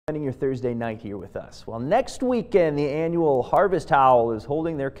Spending your Thursday night here with us. Well, next weekend, the annual Harvest Howl is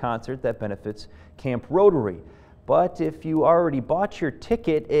holding their concert that benefits Camp Rotary. But if you already bought your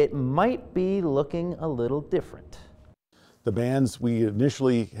ticket, it might be looking a little different. The bands we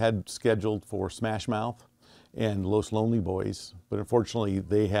initially had scheduled for Smash Mouth and Los Lonely Boys, but unfortunately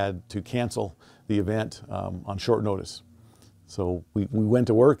they had to cancel the event on short notice. So we went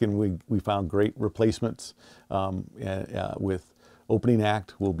to work and we found great replacements. With opening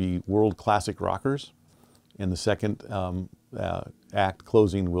act will be World Classic Rockers, and the second act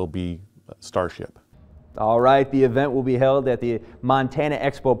closing will be Starship. All right, the event will be held at the Montana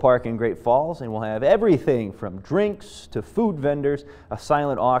Expo Park in Great Falls, and we'll have everything from drinks to food vendors, a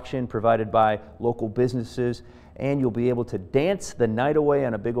silent auction provided by local businesses, and you'll be able to dance the night away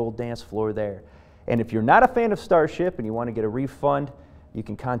on a big old dance floor there. And if you're not a fan of Starship and you want to get a refund, you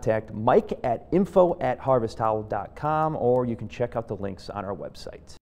can contact Mike at info@harvesthowl.com, or you can check out the links on our website.